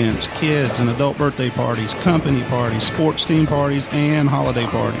group events, kids and adult birthday parties, company parties, sports team parties, and holiday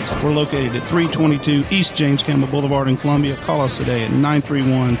parties. We're located at 322 East James Campbell Boulevard in Columbia. Call us today at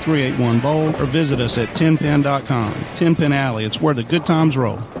 931-381-BOWL or visit us at 10pin.com. 10 Pin Alley, it's where the good times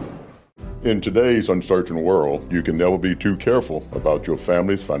roll. In today's uncertain world, you can never be too careful about your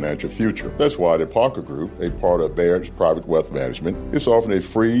family's financial future. That's why the Parker Group, a part of Baird's Private Wealth Management, is offering a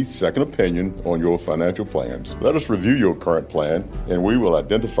free second opinion on your financial plans. Let us review your current plan, and we will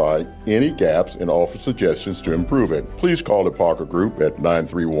identify any gaps and offer suggestions to improve it. Please call the Parker Group at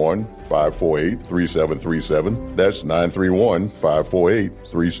 931-548-3737. That's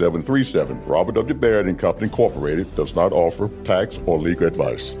 931-548-3737. Robert W. Baird and Company Incorporated does not offer tax or legal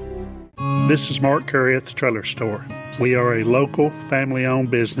advice. This is Mark Curry at the Trailer Store. We are a local, family-owned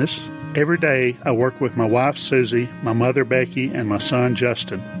business. Every day, I work with my wife, Susie, my mother, Becky, and my son,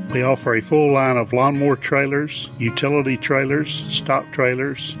 Justin. We offer a full line of lawnmower trailers, utility trailers, stock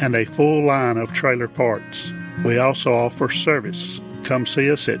trailers, and a full line of trailer parts. We also offer service. Come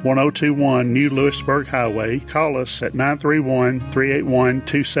see us at 1021 New Lewisburg Highway. Call us at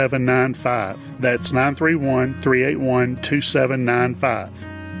 931-381-2795. That's 931-381-2795.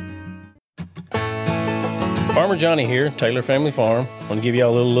 Farmer Johnny here, Taylor Family Farm. I want to give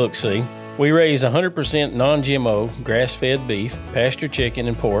y'all a little look-see. We raise 100% non-GMO, grass-fed beef, pasture chicken,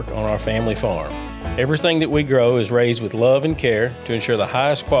 and pork on our family farm. Everything that we grow is raised with love and care to ensure the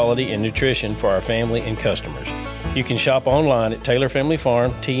highest quality and nutrition for our family and customers. You can shop online at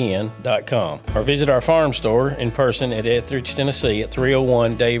TaylorFamilyFarmTN.com or visit our farm store in person at Etheridge, Tennessee at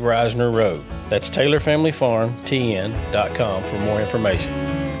 301 Dave Reisner Road. That's TaylorFamilyFarmTN.com for more information.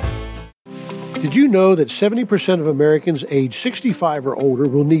 Did you know that 70% of Americans age 65 or older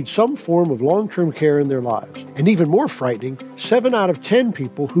will need some form of long-term care in their lives? And even more frightening, 7 out of 10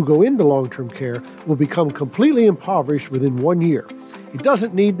 people who go into long-term care will become completely impoverished within 1 year. It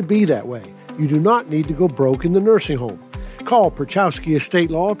doesn't need to be that way. You do not need to go broke in the nursing home. Call Perchowski Estate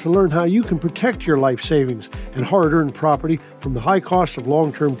Law to learn how you can protect your life savings and hard-earned property from the high cost of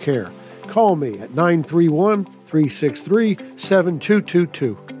long-term care. Call me at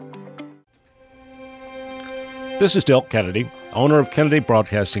 931-363-7222. This is Del Kennedy, owner of Kennedy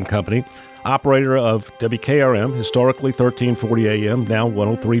Broadcasting Company, operator of WKRM, historically 1340 AM, now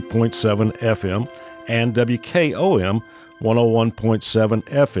 103.7 FM, and WKOM, 101.7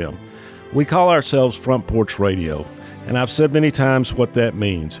 FM. We call ourselves Front Porch Radio, and I've said many times what that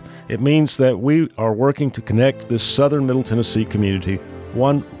means. It means that we are working to connect this southern Middle Tennessee community,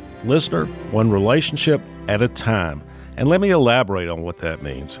 one listener, one relationship at a time. And let me elaborate on what that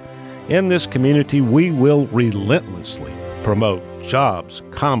means. In this community, we will relentlessly promote jobs,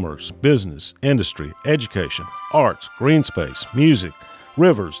 commerce, business, industry, education, arts, green space, music,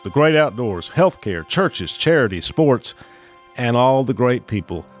 rivers, the great outdoors, healthcare, churches, charities, sports, and all the great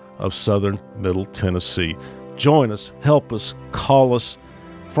people of southern Middle Tennessee. Join us, help us, call us.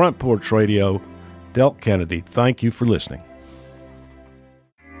 Front Porch Radio, Del Kennedy, thank you for listening.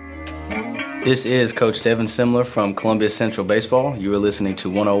 This is Coach Devin Simler from Columbia Central Baseball. You are listening to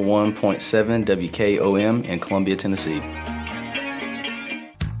 101.7 WKOM in Columbia, Tennessee.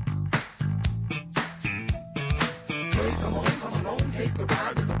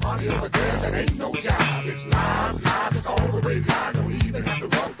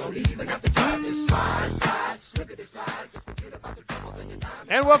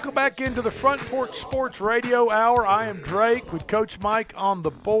 And welcome back into the Front Porch Sports Radio Hour. I am Drake with Coach Mike on the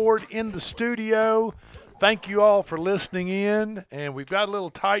board in the studio. Thank you all for listening in. And we've got a little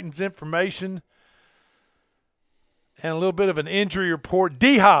Titans information and a little bit of an injury report.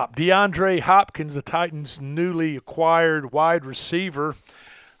 DeAndre Hopkins, the Titans' newly acquired wide receiver,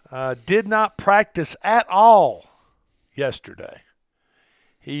 did not practice at all yesterday.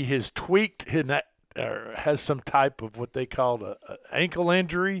 He has tweaked has some type of what they call an ankle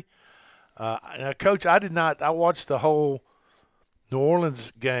injury. Now, Coach, I watched the whole New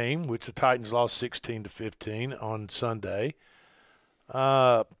Orleans game, which the Titans lost 16-15 on Sunday.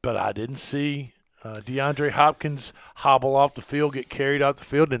 But I didn't see DeAndre Hopkins hobble off the field, get carried off the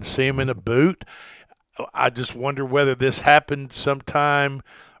field, didn't see him in a boot. I just wonder whether this happened sometime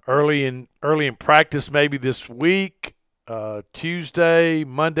early in practice, maybe this week,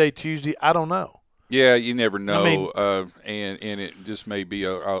 Monday, Tuesday. I don't know. Yeah, you never know. I mean, and it just may be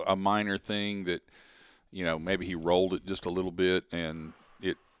a minor thing that, maybe he rolled it just a little bit and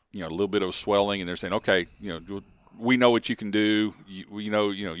it, a little bit of swelling, and they're saying, okay, we know what you can do. We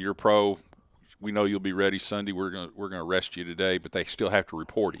know, you're a pro. We know you'll be ready Sunday. We're gonna rest you today, but they still have to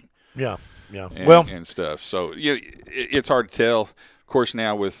report him. Yeah. And stuff. So it's hard to tell. Of course,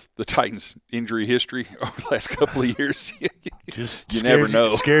 now with the Titans' injury history over the last couple of years, you never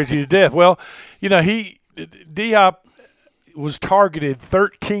know. It scares you to death. Well, D-Hop was targeted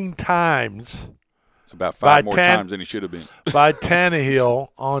 13 times. About 5 more times than he should have been. By Tannehill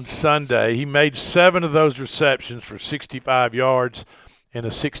on Sunday. He made 7 of those receptions for 65 yards in a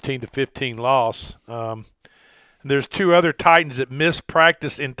 16-15 loss. There's 2 other Titans that missed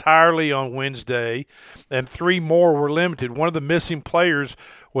practice entirely on Wednesday, and 3 more were limited. One of the missing players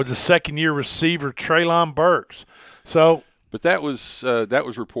was a second-year receiver, Treylon Burks. But that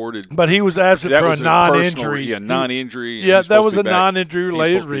was reported. But he was absent for a non-injury. Non-injury. Yeah, that was a non-injury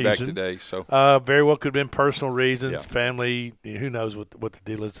related reason. Back today, so very well could have been personal reasons, family. Who knows what the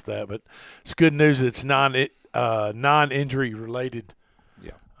deal is with that? But it's good news that it's non-injury related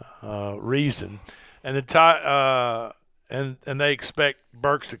reason. And and they expect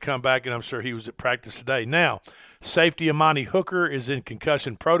Burks to come back, and I'm sure he was at practice today. Now, safety Amani Hooker is in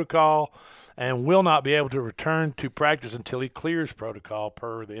concussion protocol and will not be able to return to practice until he clears protocol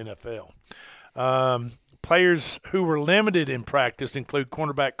per the NFL. Players who were limited in practice include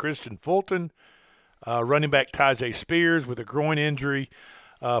cornerback Christian Fulton, running back Tyjae Spears with a groin injury.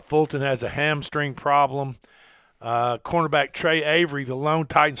 Fulton has a hamstring problem. Cornerback Trey Avery, the lone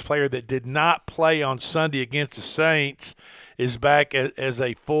Titans player that did not play on Sunday against the Saints, is back as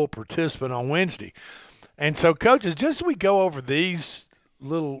a full participant on Wednesday. And so, coaches, just as we go over these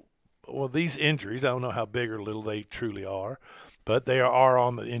these injuries, I don't know how big or little they truly are, but they are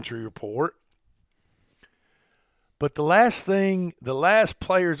on the injury report. But the last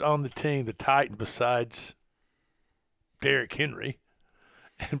players on the team, the Titans, besides Derrick Henry,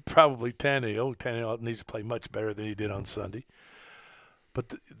 and probably Tannehill. Tannehill needs to play much better than he did on Sunday.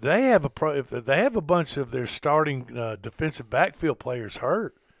 But they have a bunch of their starting defensive backfield players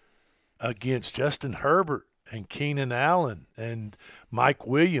hurt against Justin Herbert and Keenan Allen and Mike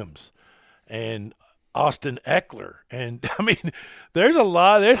Williams and Austin Eckler. And I mean, there's a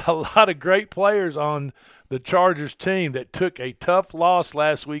lot of great players on the Chargers team that took a tough loss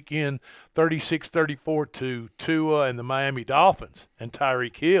last weekend, 36-34 to Tua and the Miami Dolphins and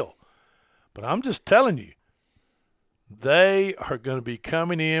Tyreek Hill. But I'm just telling you, they are going to be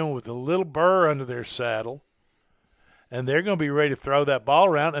coming in with a little burr under their saddle, and they're going to be ready to throw that ball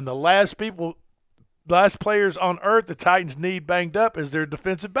around. And the last players on earth the Titans need banged up is their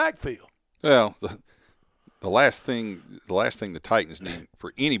defensive backfield. Well, the last thing the Titans need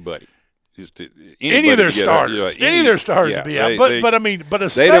for anybody is any of their starters to be out. But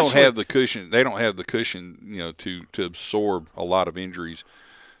especially they don't have the cushion. They don't have the cushion, to absorb a lot of injuries.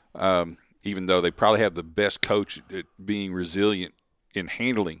 Even though they probably have the best coach at being resilient in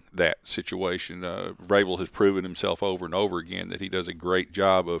handling that situation. Vrabel has proven himself over and over again that he does a great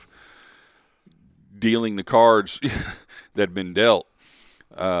job of dealing the cards that have been dealt.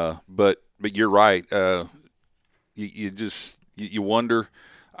 But you're right. You wonder.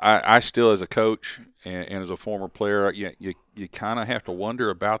 I still, as a coach and as a former player, you kind of have to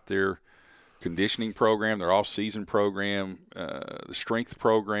wonder about their conditioning program, their off-season program, the strength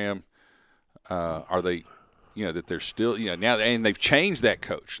program. Are they, that they're still, now, and they've changed that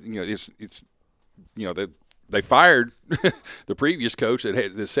coach. They fired the previous coach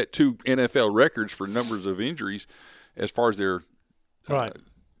that set 2 NFL records for numbers of injuries as far as their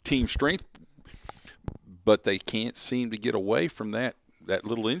team strength, but they can't seem to get away from that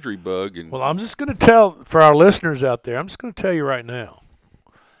little injury bug. Well, I'm just going to tell, for our listeners out there, I'm just going to tell you right now,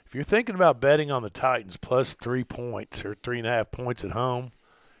 if you're thinking about betting on the Titans plus 3 points or 3.5 points at home,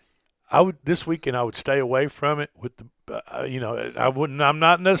 this weekend I would stay away from it. I wouldn't. I'm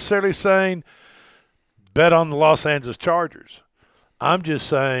not necessarily saying bet on the Los Angeles Chargers. I'm just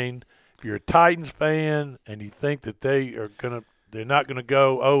saying if you're a Titans fan and you think that they're not gonna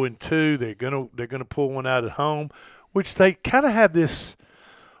go 0-2, they're gonna pull one out at home, which they kind of have this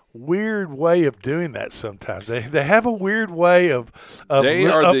weird way of doing that sometimes. They have a weird way of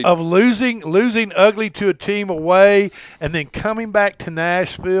losing ugly to a team away and then coming back to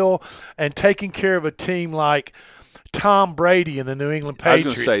Nashville and taking care of a team like Tom Brady and the New England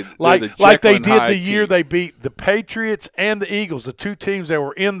Patriots. I was going to say, like they Jekyll and did Hyde the year team. they beat the Patriots and the Eagles, the two teams that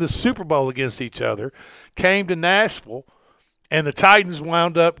were in the Super Bowl against each other, came to Nashville, and the Titans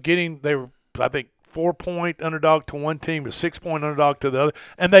wound up they were, I think, 4-point underdog to one team, a 6-point underdog to the other,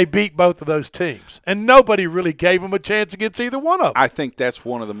 and they beat both of those teams. And nobody really gave them a chance against either one of them. I think that's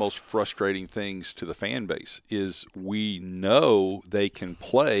one of the most frustrating things to the fan base is we know they can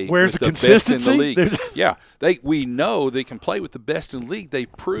play Where's with the consistency? consistency? Best in the league. We know they can play with the best in the league. They've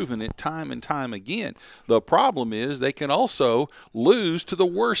proven it time and time again. The problem is they can also lose to the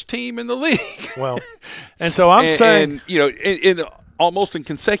worst team in the league. Well, and so I'm saying – almost in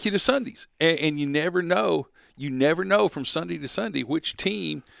consecutive Sundays, and you never know from Sunday to Sunday which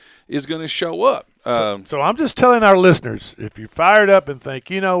team is going to show up. So I'm just telling our listeners, if you're fired up and think,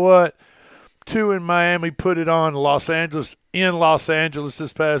 you know what, 2 in Miami put it on Los Angeles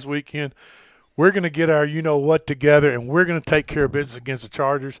this past weekend, we're going to get our you-know-what together, and we're going to take care of business against the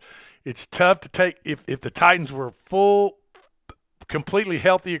Chargers. It's tough to take if the Titans were completely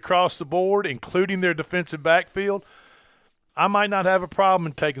healthy across the board, including their defensive backfield, I might not have a problem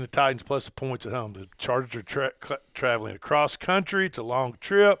in taking the Titans plus the points at home. The Chargers are traveling across country. It's a long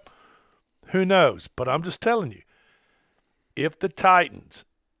trip. Who knows? But I'm just telling you, if the Titans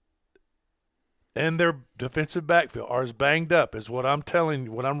and their defensive backfield are as banged up as what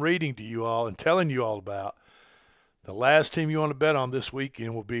I'm reading to you all and telling you all about, the last team you want to bet on this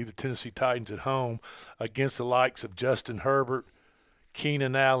weekend will be the Tennessee Titans at home against the likes of Justin Herbert,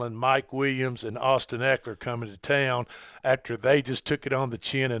 Keenan Allen, Mike Williams, and Austin Eckler coming to town after they just took it on the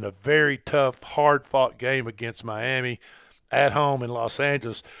chin in a very tough, hard-fought game against Miami at home in Los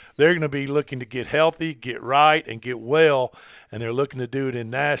Angeles. They're going to be looking to get healthy, get right, and get well, and they're looking to do it in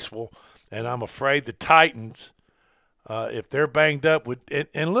Nashville. And I'm afraid the Titans, if they're banged up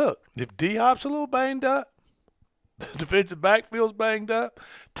and look, if D-Hop's a little banged up, the defensive backfield's banged up,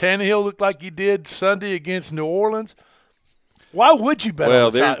 Tannehill looked like he did Sunday against New Orleans – why would you bet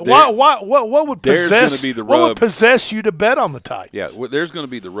on the Titans? What would possess you to bet on the Titans? Yeah, there's going to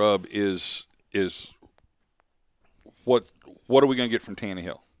be the rub is what are we going to get from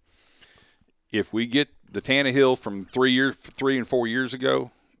Tannehill? If we get the Tannehill from 3 and 4 years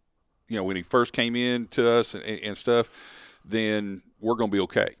ago, when he first came in to us and stuff, then we're going to be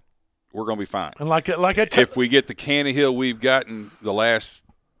okay. We're going to be fine. And if we get the Tannehill we've gotten the last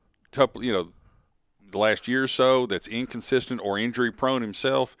couple, the last year or so that's inconsistent or injury prone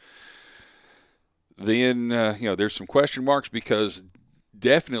himself, then there's some question marks because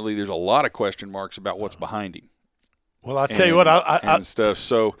definitely there's a lot of question marks about what's behind him. Well, I'll tell you what, and stuff.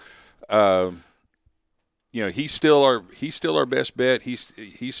 So, he's still our best bet.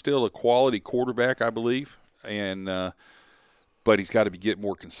 He's still a quality quarterback, I believe, and but he's got to get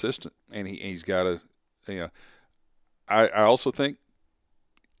more consistent, and he's got to. I also think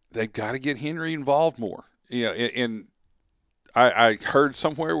they've got to get Henry involved more. And I heard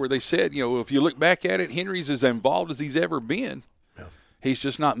somewhere where they said, if you look back at it, Henry's as involved as he's ever been. Yeah. He's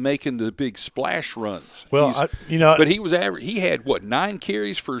just not making the big splash runs. Well, but he was average. He had 9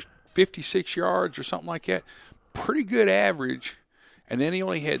 carries for 56 yards or something like that. Pretty good average. And then he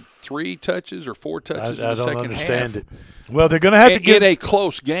only had 3 touches or 4 touches in the second half. I don't understand it. Well, they're going to have to get a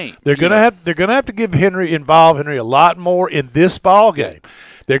close game. They're going to have to give Henry a lot more in this ball game.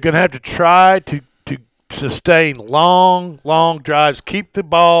 They're going to have to try to sustain long drives, keep the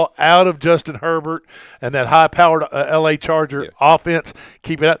ball out of Justin Herbert and that high-powered L.A. Charger offense.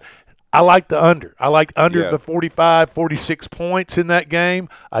 Keep it up. I like the under. I like under the 45, 46 points in that game.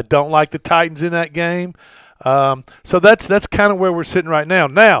 I don't like the Titans in that game. So that's kind of where we're sitting right now.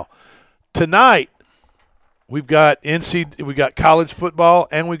 Now, tonight, we've got college football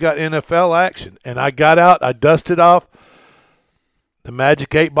and we got NFL action. And I dusted off the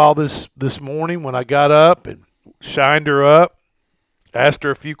Magic 8 Ball this morning when I got up and shined her up, asked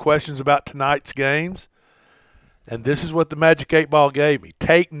her a few questions about tonight's games. And this is what the Magic 8 Ball gave me.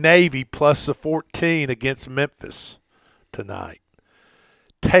 Take Navy plus the 14 against Memphis tonight.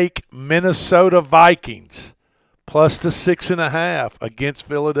 Take Minnesota Vikings plus the 6.5 against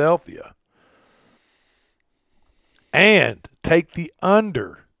Philadelphia. And take the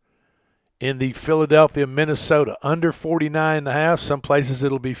under in the Philadelphia-Minnesota, under 49.5. Some places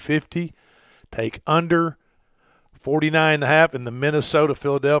it'll be 50. Take under 49.5 in the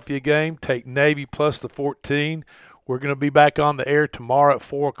Minnesota-Philadelphia game. Take Navy plus the 14. We're going to be back on the air tomorrow at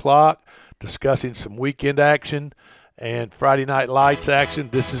 4 o'clock discussing some weekend action and Friday Night Lights action.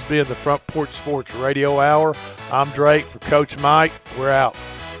 This has been the Front Porch Sports Radio Hour. I'm Drake for Coach Mike. We're out.